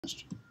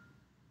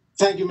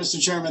Thank you, Mr.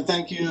 Chairman.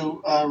 Thank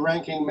you,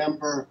 Ranking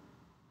Member.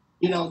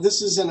 You know,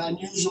 this is an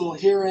unusual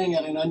hearing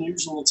at an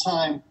unusual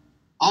time.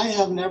 I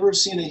have never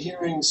seen a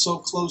hearing so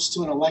close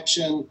to an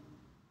election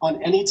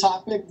on any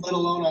topic, let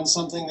alone on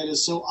something that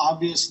is so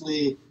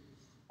obviously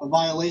a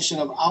violation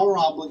of our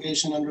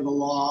obligation under the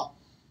law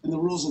and the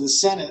rules of the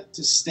Senate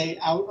to stay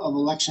out of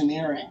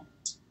electioneering.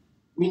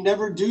 We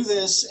never do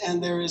this,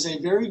 and there is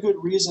a very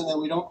good reason that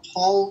we don't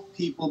call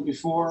people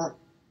before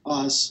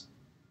us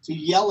to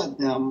yell at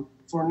them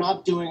for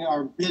not doing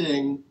our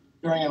bidding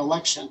during an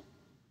election.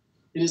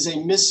 It is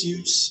a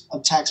misuse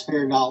of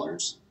taxpayer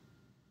dollars.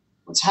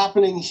 What's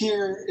happening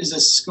here is a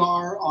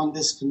scar on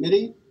this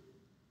committee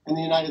and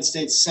the United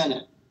States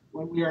Senate.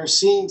 What we are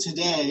seeing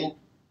today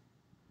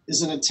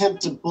is an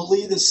attempt to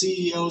bully the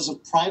CEOs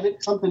of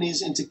private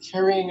companies into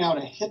carrying out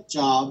a hit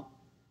job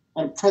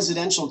on a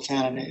presidential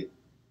candidate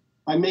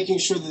by making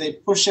sure that they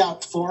push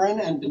out foreign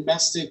and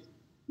domestic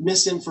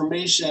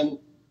misinformation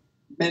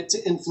meant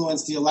to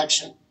influence the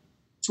election.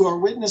 To our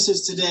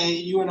witnesses today,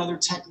 you and other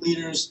tech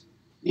leaders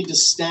need to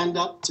stand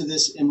up to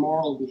this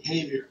immoral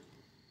behavior.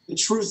 The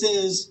truth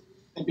is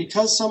that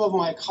because some of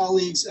my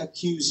colleagues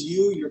accuse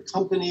you, your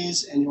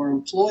companies, and your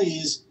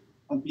employees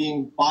of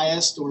being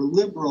biased or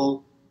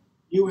liberal,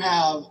 you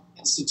have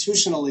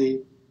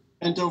institutionally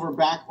bent over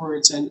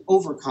backwards and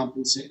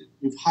overcompensated.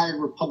 You've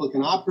hired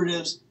Republican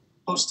operatives,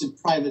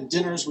 hosted private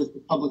dinners with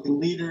Republican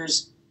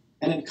leaders,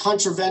 and in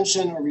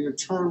contravention of your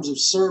terms of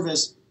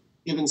service,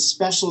 given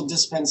special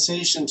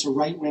dispensation to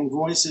right-wing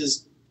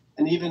voices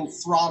and even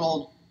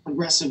throttled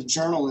progressive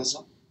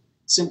journalism.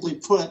 Simply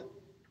put,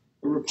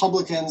 the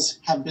Republicans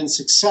have been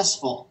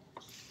successful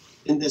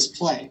in this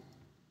play.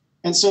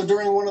 And so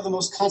during one of the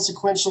most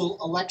consequential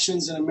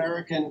elections in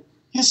American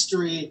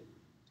history,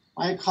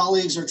 my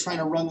colleagues are trying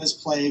to run this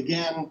play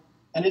again,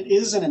 and it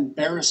is an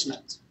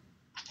embarrassment.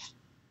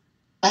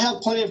 I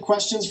have plenty of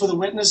questions for the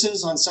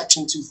witnesses on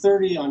Section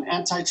 230, on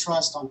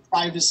antitrust, on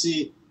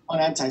privacy, on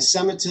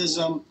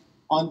anti-Semitism,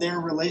 on their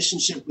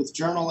relationship with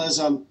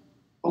journalism,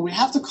 but we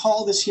have to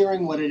call this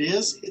hearing what it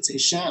is. It's a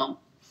sham.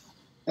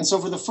 And so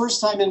for the first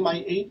time in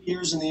my 8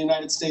 years in the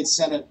United States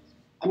Senate,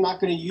 I'm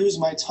not going to use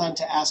my time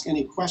to ask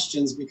any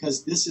questions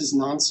because this is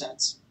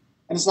nonsense.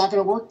 And it's not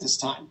going to work this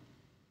time.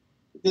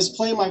 This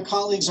play my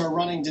colleagues are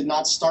running did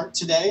not start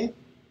today,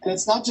 and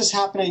it's not just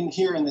happening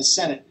here in the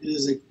Senate. It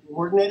is a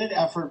coordinated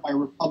effort by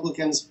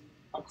Republicans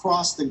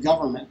across the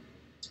government.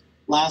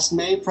 Last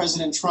May,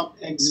 President Trump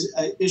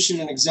issued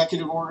an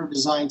executive order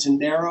designed to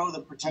narrow the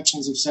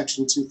protections of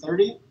Section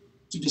 230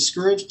 to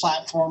discourage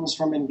platforms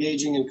from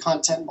engaging in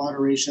content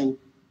moderation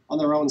on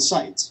their own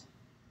sites.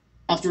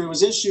 After it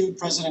was issued,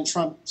 President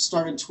Trump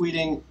started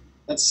tweeting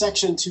that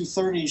Section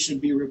 230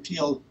 should be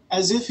repealed,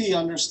 as if he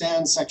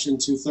understands Section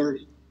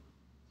 230.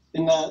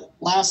 In the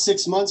last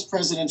 6 months,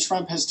 President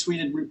Trump has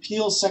tweeted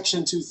repeal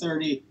Section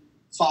 230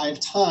 5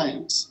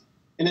 times,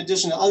 in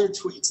addition to other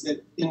tweets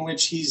in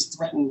which he's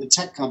threatened the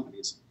tech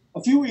companies.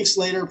 A few weeks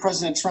later,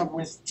 President Trump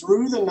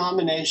withdrew the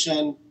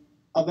nomination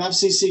of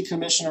FCC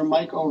Commissioner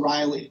Mike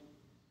O'Reilly.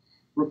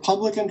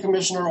 Republican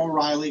Commissioner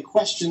O'Reilly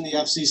questioned the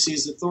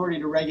FCC's authority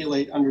to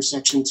regulate under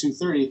Section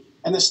 230,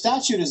 and the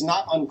statute is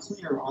not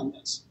unclear on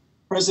this.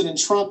 President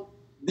Trump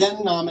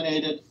then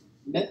nominated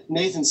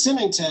Nathan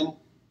Symington,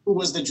 who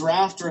was the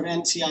drafter of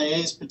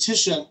NTIA's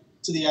petition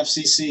to the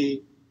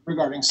FCC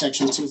regarding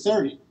Section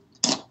 230.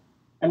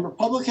 And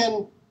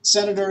Republican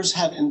senators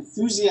have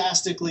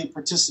enthusiastically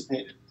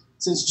participated.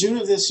 Since June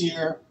of this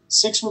year,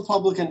 6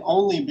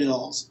 Republican-only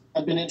bills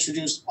have been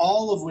introduced,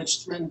 all of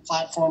which threaten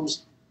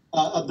platforms'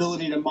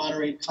 ability to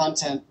moderate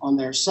content on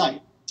their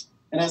site.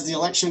 And as the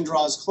election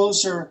draws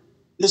closer,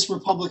 this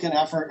Republican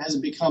effort has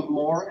become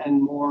more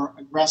and more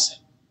aggressive.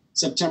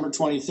 September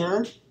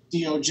 23rd,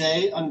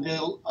 DOJ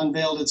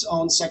unveiled its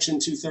own Section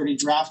 230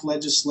 draft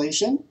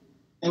legislation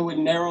that would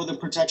narrow the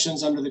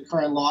protections under the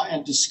current law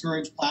and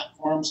discourage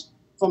platforms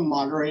from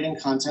moderating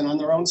content on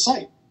their own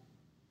site.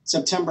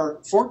 September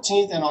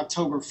 14th and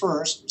October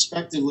 1st,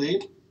 respectively,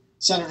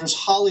 Senators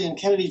Hawley and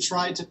Kennedy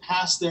tried to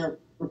pass their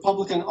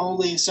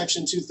Republican-only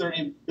Section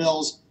 230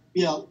 bills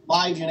via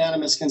live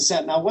unanimous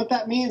consent. Now, what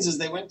that means is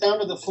they went down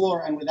to the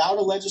floor and without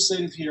a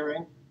legislative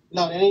hearing,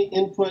 without any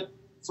input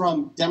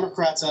from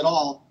Democrats at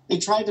all, they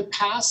tried to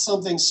pass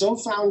something so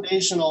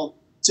foundational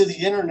to the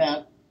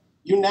internet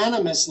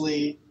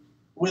unanimously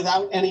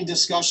without any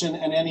discussion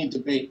and any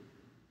debate.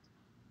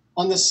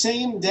 On the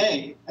same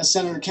day as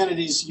Senator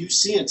Kennedy's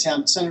UC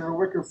attempt, Senator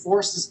Wicker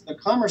forced the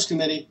Commerce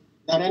Committee,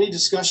 without any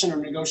discussion or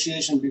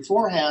negotiation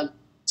beforehand,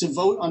 to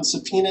vote on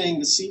subpoenaing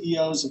the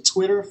CEOs of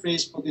Twitter,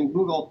 Facebook, and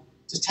Google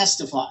to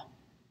testify.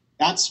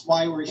 That's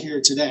why we're here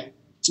today.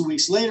 2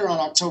 weeks later, on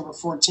October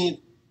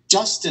 14th,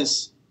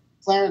 Justice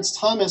Clarence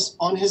Thomas,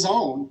 on his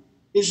own,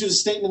 issued a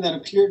statement that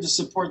appeared to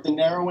support the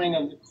narrowing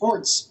of the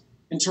court's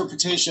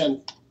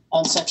interpretation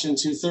on Section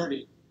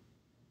 230.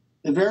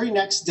 The very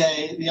next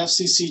day, the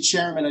FCC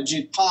chairman,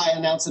 Ajit Pai,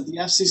 announced that the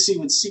FCC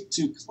would seek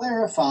to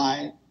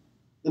clarify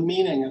the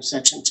meaning of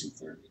Section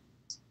 230.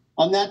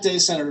 On that day,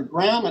 Senator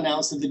Graham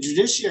announced that the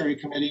Judiciary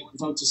Committee would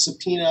vote to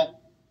subpoena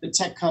the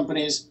tech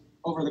companies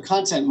over the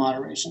content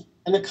moderation.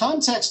 And the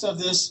context of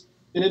this,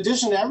 in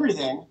addition to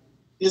everything,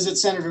 is that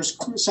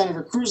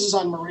Senator Cruz is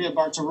on Maria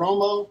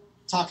Bartiromo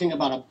talking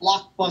about a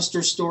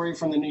blockbuster story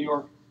from the New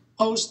York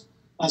Post.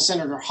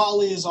 Senator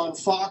Hawley is on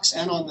Fox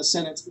and on the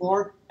Senate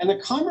floor. And the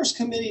Commerce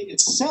Committee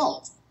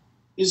itself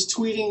is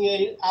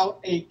tweeting out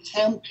a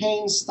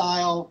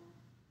campaign-style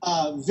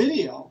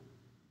video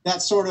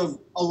that sort of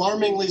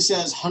alarmingly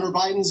says Hunter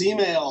Biden's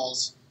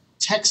emails,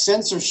 tech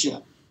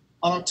censorship.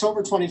 On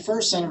October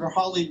 21st, Senator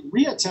Hawley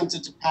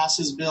reattempted to pass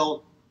his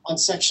bill on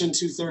Section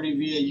 230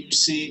 via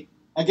UC,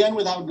 again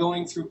without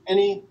going through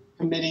any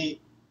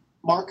committee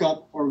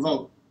markup or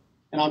vote.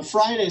 And on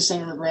Friday,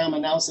 Senator Graham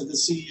announced that the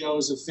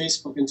CEOs of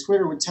Facebook and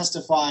Twitter would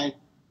testify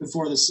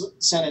before the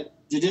Senate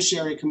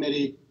Judiciary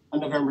Committee on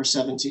November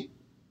 17th.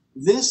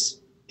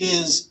 This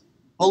is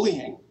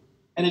bullying,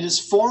 and it is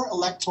for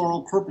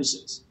electoral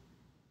purposes.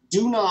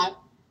 Do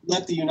not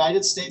let the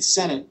United States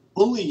Senate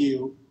bully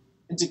you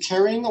into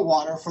carrying the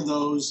water for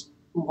those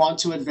who want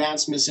to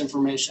advance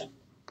misinformation.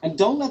 And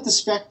don't let the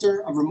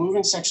specter of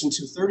removing Section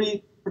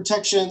 230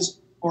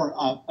 protections or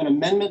an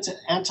amendment to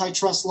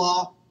antitrust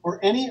law or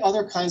any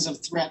other kinds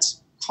of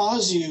threats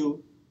cause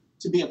you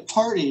to be a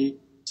party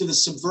to the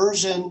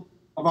subversion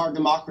of our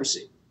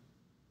democracy.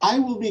 I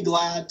will be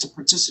glad to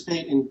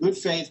participate in good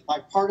faith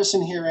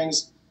bipartisan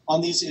hearings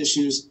on these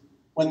issues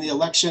when the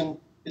election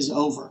is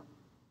over.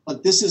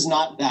 But this is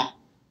not that.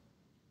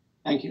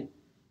 Thank you.